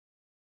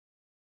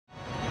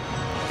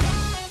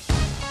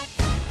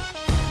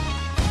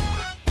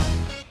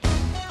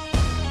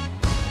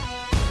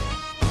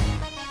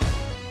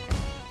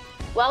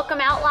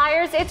Welcome,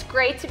 Outliers. It's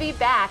great to be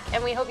back,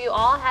 and we hope you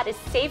all had a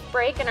safe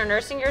break and are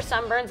nursing your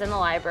sunburns in the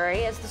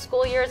library as the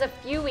school year is a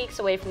few weeks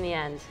away from the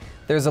end.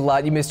 There's a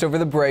lot you missed over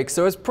the break,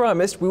 so as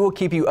promised, we will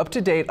keep you up to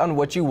date on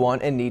what you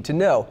want and need to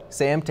know.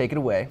 Sam, take it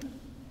away.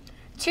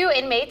 2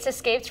 inmates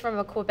escaped from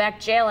a Quebec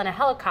jail in a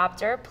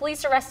helicopter.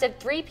 Police arrested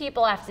 3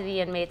 people after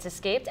the inmates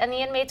escaped, and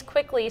the inmates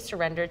quickly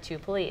surrendered to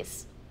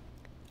police.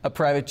 A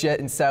private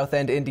jet in South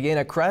End,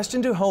 Indiana crashed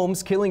into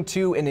homes, killing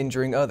 2 and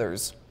injuring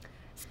others.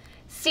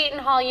 Seton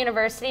Hall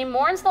University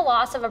mourns the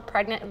loss of a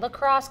pregnant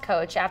lacrosse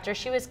coach after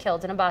she was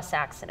killed in a bus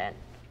accident.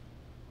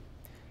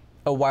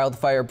 A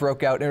wildfire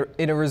broke out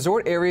in a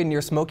resort area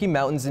near Smoky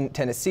Mountains in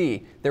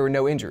Tennessee. There were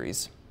no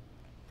injuries.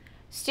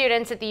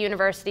 Students at the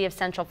University of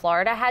Central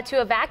Florida had to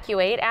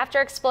evacuate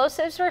after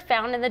explosives were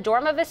found in the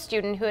dorm of a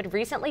student who had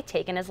recently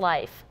taken his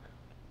life.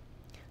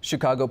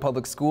 Chicago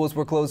Public Schools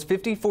will close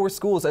 54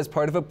 schools as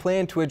part of a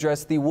plan to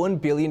address the $1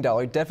 billion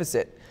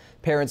deficit.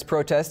 Parents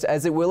protest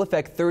as it will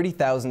affect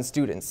 30,000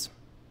 students.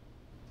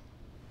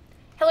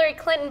 Hillary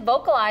Clinton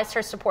vocalized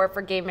her support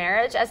for gay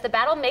marriage as the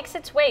battle makes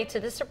its way to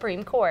the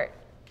Supreme Court.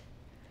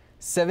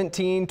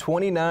 17,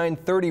 29,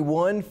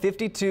 31,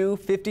 52,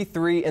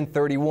 53, and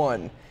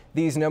 31.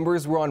 These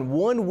numbers were on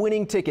one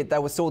winning ticket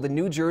that was sold in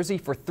New Jersey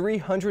for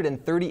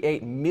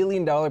 $338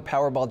 million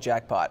Powerball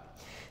jackpot.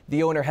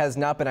 The owner has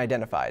not been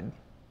identified.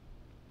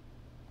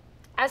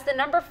 As the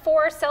number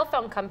 4 cell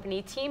phone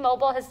company,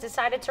 T-Mobile has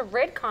decided to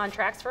rid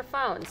contracts for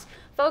phones,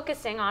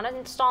 focusing on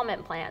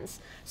installment plans.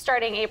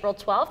 Starting April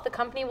 12th, the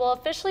company will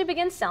officially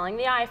begin selling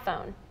the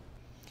iPhone.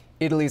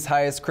 Italy's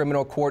highest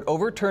criminal court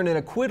overturned an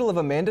acquittal of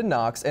Amanda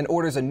Knox and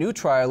orders a new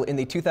trial in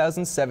the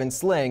 2007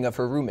 slaying of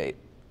her roommate.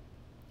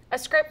 A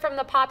script from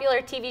the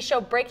popular TV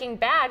show Breaking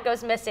Bad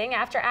goes missing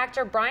after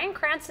actor Bryan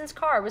Cranston's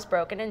car was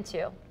broken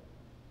into.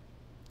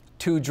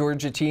 2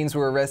 Georgia teens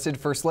were arrested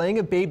for slaying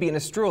a baby in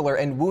a stroller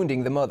and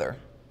wounding the mother.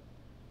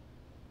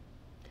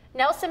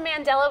 Nelson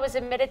Mandela was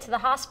admitted to the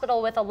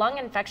hospital with a lung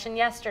infection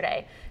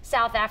yesterday.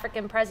 South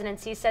African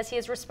presidency says he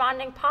is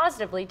responding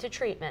positively to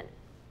treatment.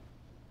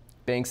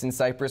 Banks in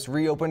Cyprus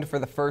reopened for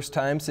the first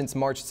time since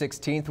March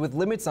 16th with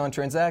limits on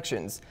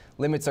transactions.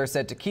 Limits are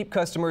set to keep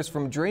customers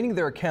from draining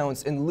their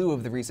accounts in lieu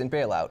of the recent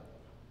bailout.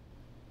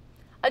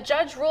 A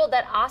judge ruled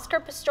that Oscar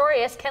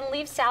Pistorius can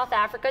leave South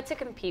Africa to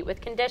compete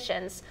with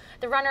conditions.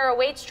 The runner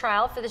awaits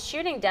trial for the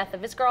shooting death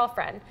of his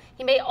girlfriend.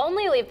 He may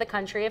only leave the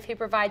country if he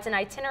provides an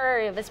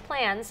itinerary of his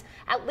plans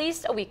at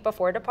least a week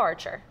before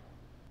departure.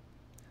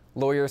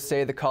 Lawyers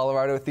say the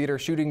Colorado theater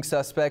shooting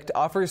suspect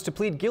offers to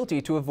plead guilty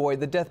to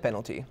avoid the death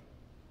penalty.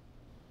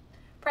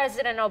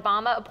 President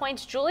Obama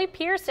appoints Julie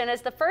Pearson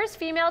as the first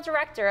female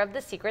director of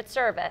the Secret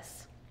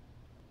Service.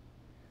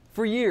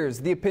 For years,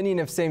 the opinion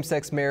of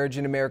same-sex marriage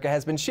in America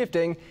has been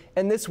shifting,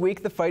 and this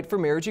week the fight for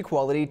marriage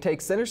equality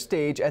takes center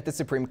stage at the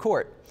Supreme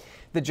Court.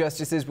 The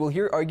justices will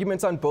hear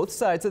arguments on both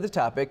sides of the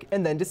topic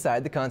and then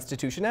decide the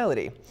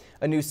constitutionality.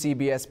 A new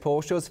CBS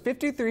poll shows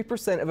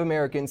 53% of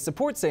Americans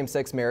support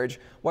same-sex marriage,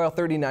 while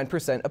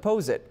 39%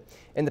 oppose it.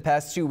 In the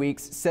past 2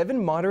 weeks,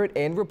 7 moderate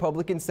and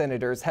Republican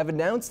senators have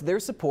announced their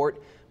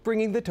support,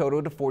 bringing the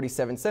total to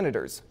 47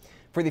 senators.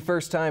 For the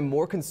first time,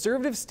 more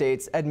conservative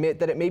states admit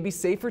that it may be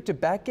safer to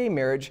back gay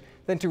marriage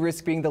than to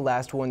risk being the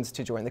last ones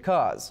to join the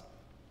cause.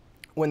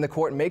 When the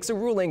court makes a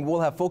ruling, we'll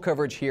have full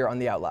coverage here on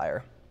The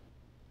Outlier.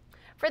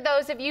 For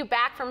those of you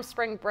back from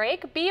spring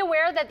break, be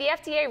aware that the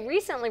FDA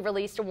recently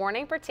released a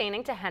warning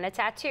pertaining to henna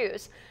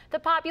tattoos. The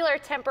popular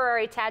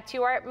temporary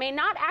tattoo art may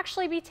not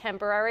actually be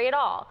temporary at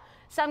all.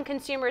 Some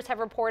consumers have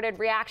reported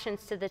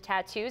reactions to the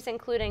tattoos,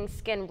 including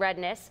skin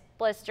redness,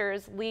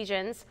 blisters,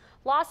 lesions,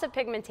 loss of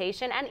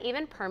pigmentation, and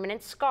even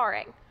permanent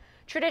scarring.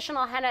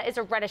 Traditional henna is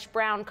a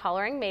reddish-brown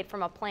coloring made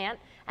from a plant,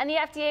 and the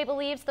FDA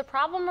believes the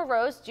problem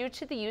arose due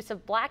to the use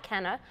of black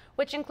henna,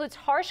 which includes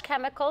harsh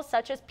chemicals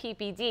such as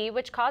PPD,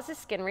 which causes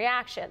skin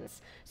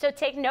reactions. So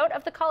take note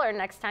of the color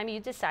next time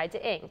you decide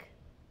to ink.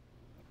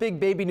 Big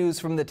baby news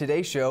from the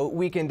Today Show.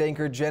 Weekend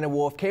anchor Jenna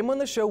Wolfe came on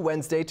the show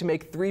Wednesday to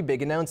make 3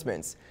 big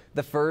announcements.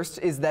 The first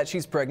is that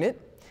she's pregnant.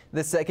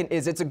 The second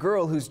is it's a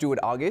girl who's due in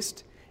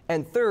August.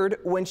 And third,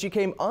 when she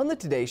came on the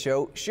Today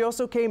Show, she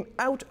also came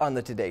out on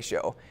the Today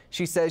Show.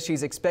 She says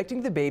she's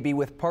expecting the baby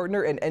with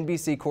partner and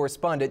NBC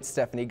correspondent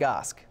Stephanie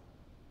Gosk.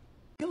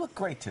 You look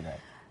great today.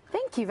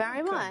 Thank you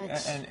very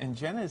much. And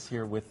Jenna's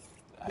here with,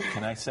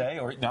 can I say,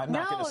 or no, I'm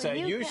not going to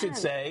say, you should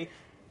say,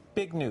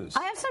 big news.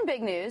 I have some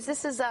big news.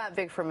 This is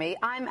big for me.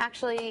 I'm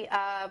actually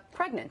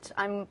pregnant.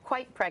 I'm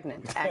quite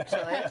pregnant,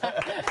 actually.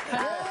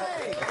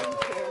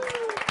 Thank you.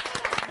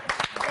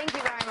 Thank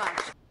you very much.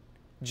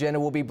 Jenna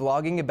will be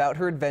blogging about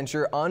her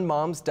adventure on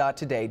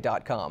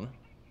moms.today.com.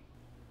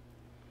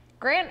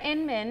 Grant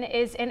Inman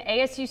is an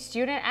ASU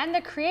student and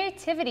the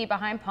creativity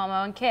behind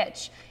Pomo and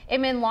Kitsch.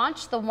 Inman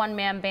launched the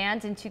one-man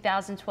band in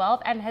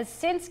 2012 and has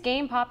since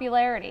gained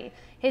popularity.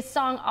 His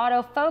song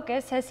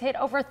Autofocus has hit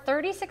over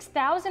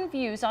 36,000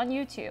 views on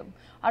YouTube.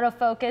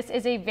 Autofocus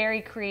is a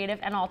very creative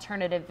and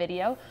alternative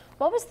video.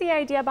 What was the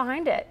idea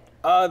behind it?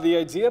 The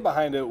idea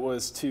behind it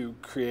was to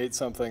create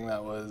something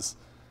that was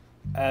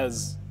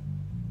as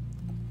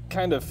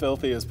kind of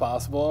filthy as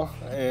possible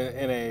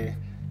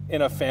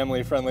in a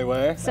family-friendly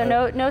way. So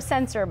no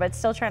censor, but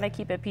still trying to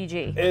keep it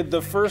PG.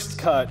 The first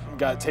cut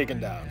got taken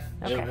down.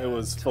 Okay. It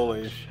was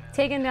fully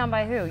taken down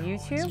by who?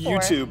 YouTube?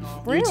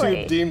 YouTube. Really?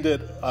 YouTube deemed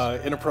it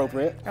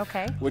inappropriate.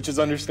 Okay. Which is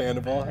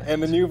understandable.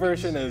 And the new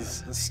version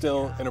is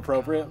still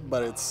inappropriate,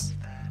 but it's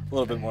a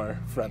little bit more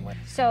friendly.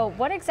 So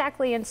what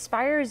exactly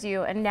inspires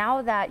you? And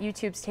now that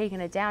YouTube's taken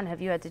it down,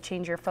 have you had to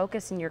change your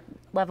focus and your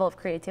level of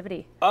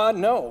creativity?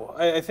 No.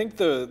 I think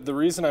the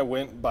reason I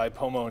went by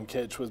Pomo and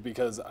Kitsch was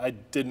because I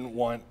didn't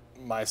want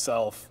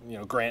myself,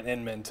 Grant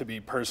Inman, to be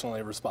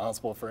personally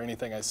responsible for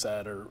anything I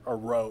said or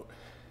wrote.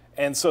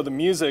 And so the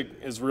music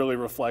is really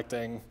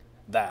reflecting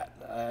that.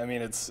 I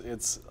mean,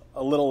 it's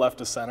a little left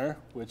to center,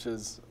 which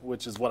is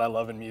what I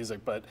love in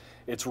music, but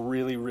it's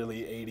really,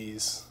 really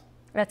 80s.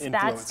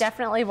 That's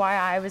definitely why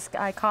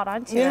I caught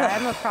on to it.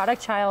 I'm a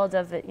product child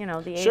of the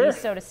 80s, Sure.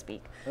 so to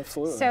speak.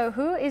 Absolutely. So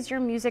who is your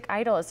music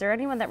idol? Is there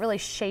anyone that really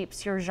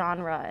shapes your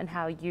genre and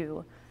how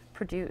you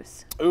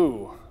produce?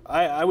 Ooh,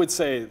 I would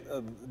say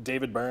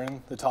David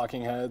Byrne, the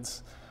Talking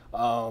Heads.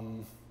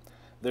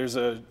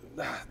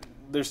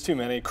 There's too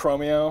many.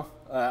 Chromeo.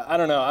 I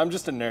don't know. I'm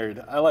just a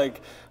nerd. I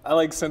like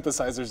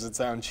synthesizers that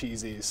sound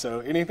cheesy. So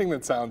anything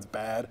that sounds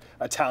bad,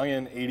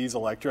 Italian 80s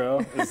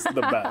electro is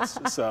the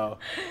best. So.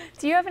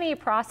 Do you have any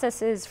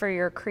processes for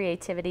your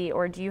creativity,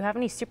 or do you have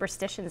any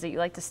superstitions that you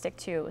like to stick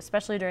to,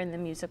 especially during the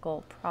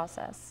musical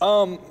process?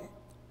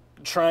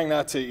 Trying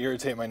not to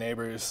irritate my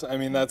neighbors. I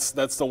mean, that's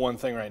the one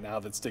thing right now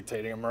that's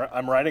dictating.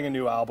 I'm writing a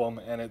new album,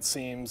 and it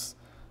seems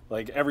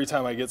like every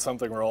time I get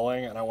something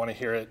rolling and I want to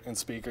hear it in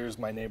speakers,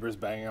 my neighbor's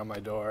banging on my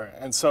door.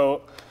 And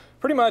so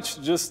pretty much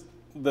just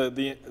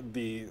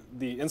the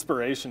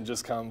inspiration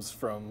just comes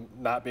from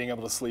not being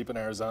able to sleep in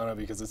Arizona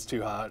because it's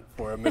too hot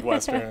for a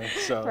Midwesterner.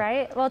 So.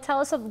 Right. Well, tell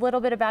us a little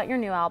bit about your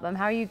new album.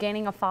 How are you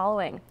gaining a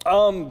following?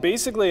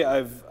 Basically,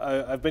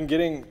 I've been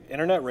getting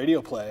internet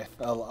radio play,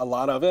 a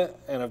lot of it,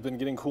 and I've been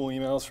getting cool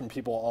emails from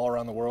people all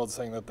around the world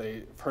saying that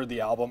they've heard the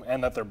album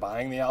and that they're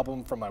buying the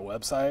album from my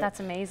website.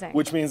 That's amazing.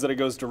 Which means that it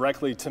goes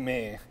directly to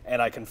me,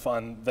 and I can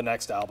fund the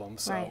next album.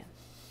 So. Right.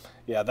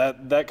 Yeah,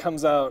 that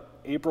comes out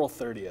April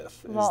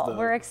 30th. Well,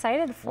 we're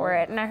excited for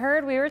it. And I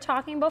heard we were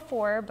talking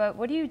before, but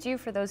what do you do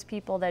for those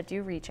people that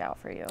do reach out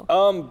for you?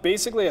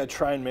 Basically, I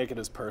try and make it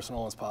as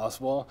personal as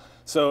possible.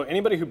 So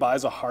anybody who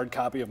buys a hard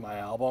copy of my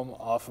album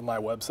off of my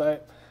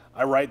website,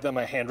 I write them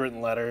a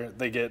handwritten letter.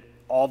 They get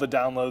all the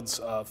downloads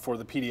for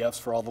the PDFs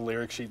for all the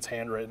lyric sheets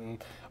handwritten,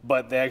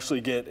 but they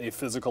actually get a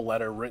physical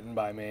letter written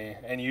by me,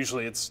 and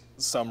usually it's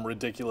some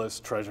ridiculous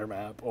treasure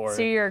map. Or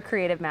so you're a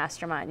creative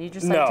mastermind. You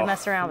just like to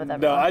mess around with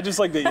everyone. No, I just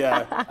like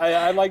to,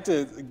 I like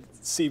to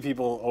see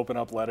people open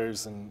up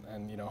letters and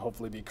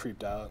hopefully be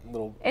creeped out.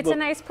 It's a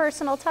nice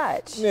personal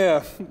touch.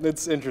 Yeah,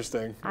 it's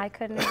interesting. I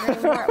couldn't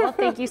agree more. Well,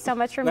 thank you so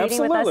much for meeting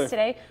with us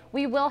today.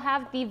 We will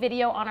have the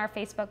video on our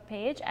Facebook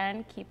page,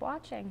 and keep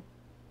watching.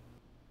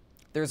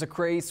 There's a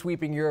craze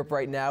sweeping Europe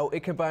right now.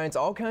 It combines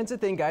all kinds of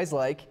things guys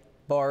like: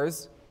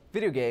 bars,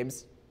 video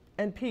games,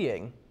 and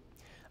peeing.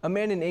 A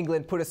man in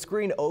England put a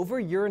screen over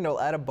a urinal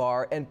at a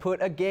bar and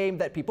put a game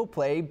that people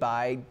play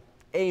by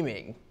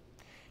aiming.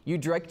 You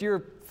direct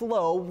your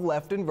flow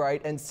left and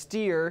right and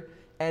steer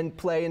and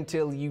play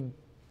until you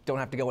don't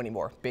have to go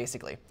anymore,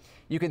 basically.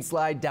 You can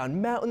slide down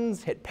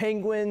mountains, hit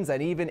penguins,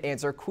 and even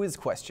answer quiz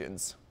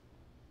questions.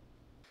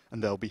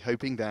 And they'll be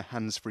hoping their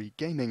hands-free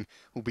gaming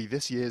will be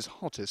this year's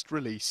hottest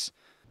release.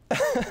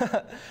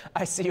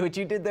 I see what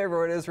you did there,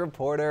 Reuters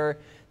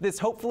reporter. This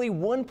hopefully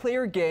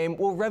one-player game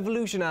will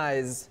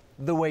revolutionize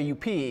the way you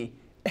pee.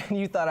 And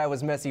you thought I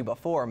was messy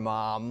before,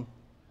 Mom.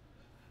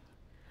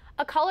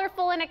 A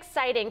colorful and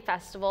exciting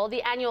festival,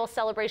 the annual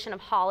celebration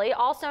of Holi,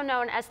 also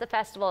known as the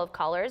Festival of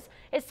Colors,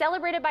 is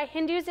celebrated by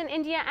Hindus in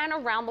India and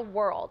around the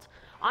world.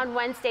 On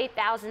Wednesday,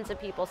 thousands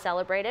of people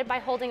celebrated by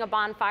holding a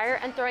bonfire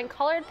and throwing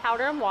colored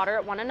powder and water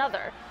at one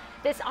another.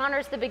 This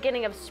honors the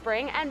beginning of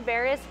spring and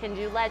various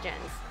Hindu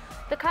legends.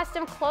 The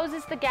custom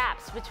closes the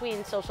gaps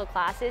between social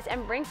classes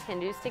and brings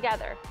Hindus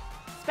together.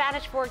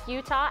 Spanish Fork,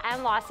 Utah,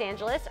 and Los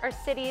Angeles are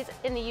cities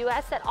in the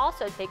U.S. that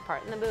also take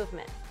part in the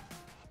movement.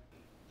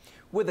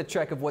 With a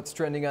check of what's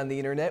trending on the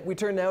internet, we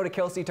turn now to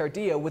Kelsey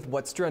Tardillo with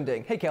What's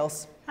Trending. Hey,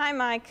 Kels. Hi,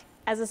 Mike.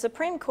 As the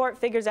Supreme Court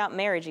figures out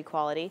marriage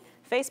equality,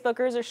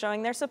 Facebookers are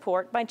showing their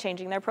support by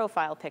changing their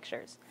profile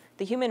pictures.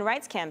 The Human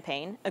Rights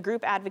Campaign, a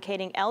group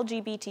advocating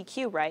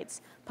LGBTQ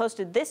rights,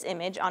 posted this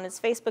image on its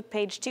Facebook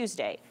page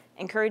Tuesday,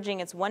 encouraging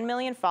its 1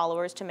 million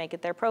followers to make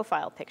it their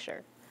profile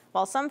picture.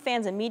 While some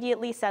fans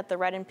immediately set the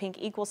red and pink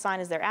equal sign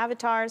as their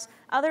avatars,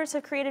 others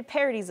have created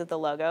parodies of the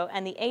logo,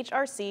 and the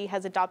HRC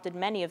has adopted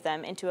many of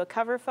them into a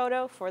cover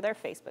photo for their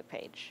Facebook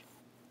page.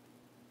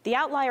 The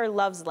Outlier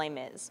loves Les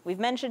Mis. We've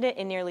mentioned it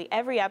in nearly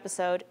every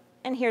episode,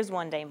 and here's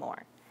one day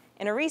more.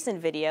 In a recent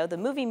video, the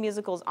movie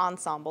musicals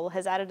ensemble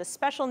has added a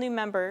special new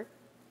member,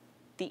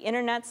 the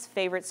internet's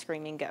favorite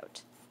screaming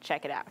goat.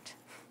 Check it out.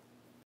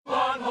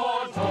 One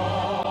more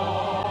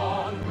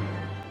dawn,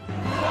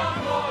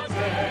 one more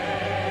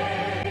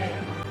day,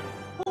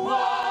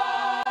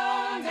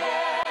 one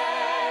day.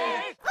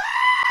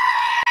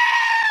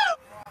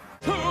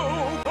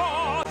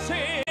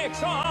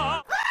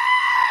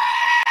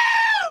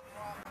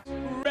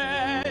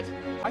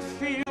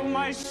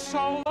 my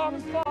soul on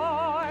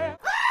fire.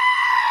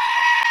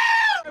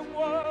 My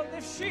world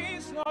if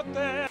she's not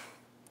there.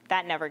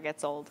 That never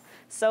gets old.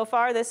 So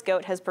far, this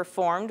goat has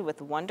performed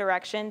with One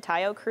Direction,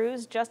 Tayo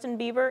Cruz, Justin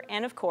Bieber,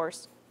 and of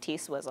course,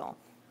 T-Swizzle.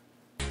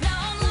 Now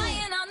I'm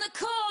lying on the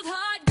cold,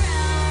 hard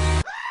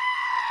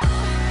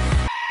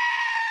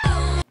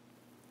ground.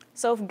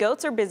 So if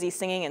goats are busy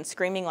singing and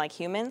screaming like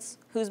humans,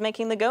 who's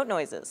making the goat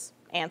noises?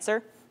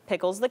 Answer,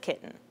 Pickles the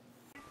kitten.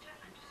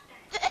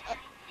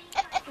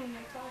 Oh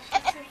my gosh,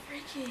 that's so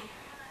freaky.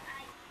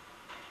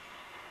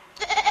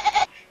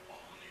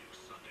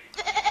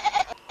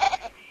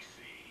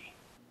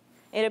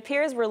 It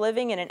appears we're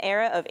living in an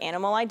era of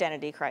animal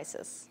identity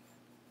crisis.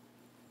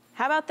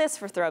 How about this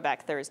for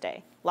Throwback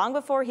Thursday? Long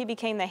before he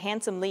became the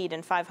handsome lead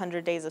in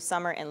 500 Days of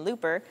Summer and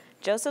Looper,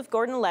 Joseph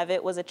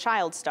Gordon-Levitt was a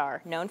child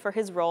star known for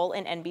his role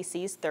in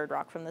NBC's Third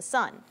Rock from the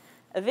Sun.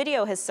 A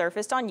video has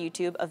surfaced on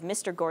YouTube of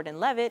Mr.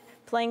 Gordon-Levitt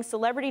playing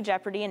Celebrity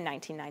Jeopardy in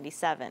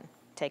 1997.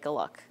 Take a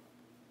look.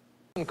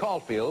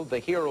 Caulfield, the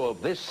hero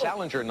of this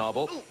Salinger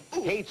novel,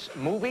 hates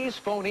movies,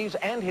 phonies,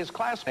 and his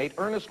classmate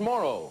Ernest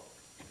Morrow.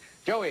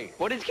 Joey.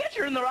 What is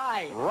Catcher in the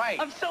Rye? Right.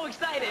 I'm so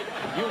excited.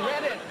 You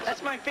read it.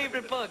 That's my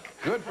favorite book.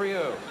 Good for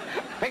you.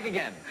 Pick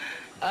again.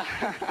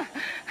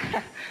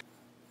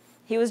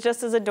 He was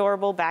just as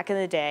adorable back in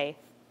the day,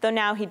 though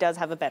now he does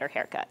have a better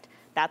haircut.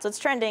 That's what's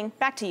trending.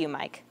 Back to you,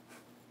 Mike.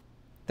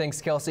 Thanks,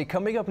 Kelsey.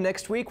 Coming up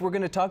next week, we're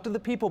going to talk to the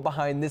people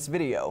behind this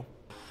video.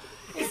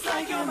 It's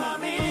like you're my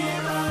mirror.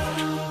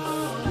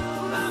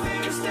 My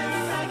mirror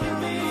staring back at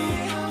me.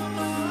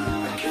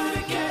 I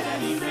couldn't get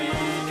any bigger.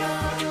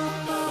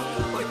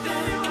 But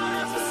then it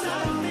runs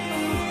beside of me.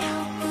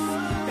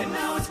 And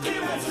now it's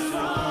clear as a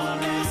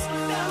promise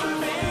that we're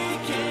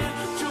making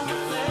two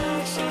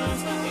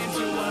reflections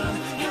into one.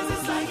 'Cause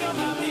it's like you're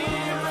my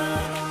mirror.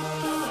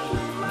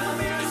 My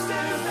mirror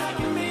staring back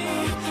at me.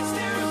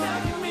 Staring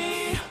back at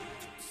me.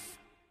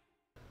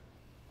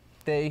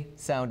 They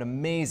sound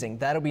amazing.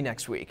 That'll be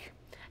next week.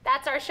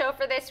 That's our show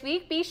for this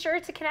week. Be sure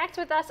to connect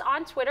with us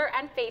on Twitter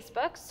and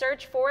Facebook.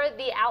 Search for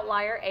The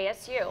Outlier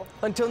ASU.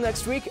 Until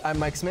next week, I'm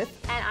Mike Smith.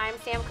 And I'm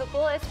Sam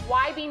Kukulis.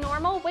 Why be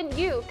normal when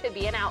you could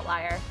be an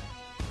outlier?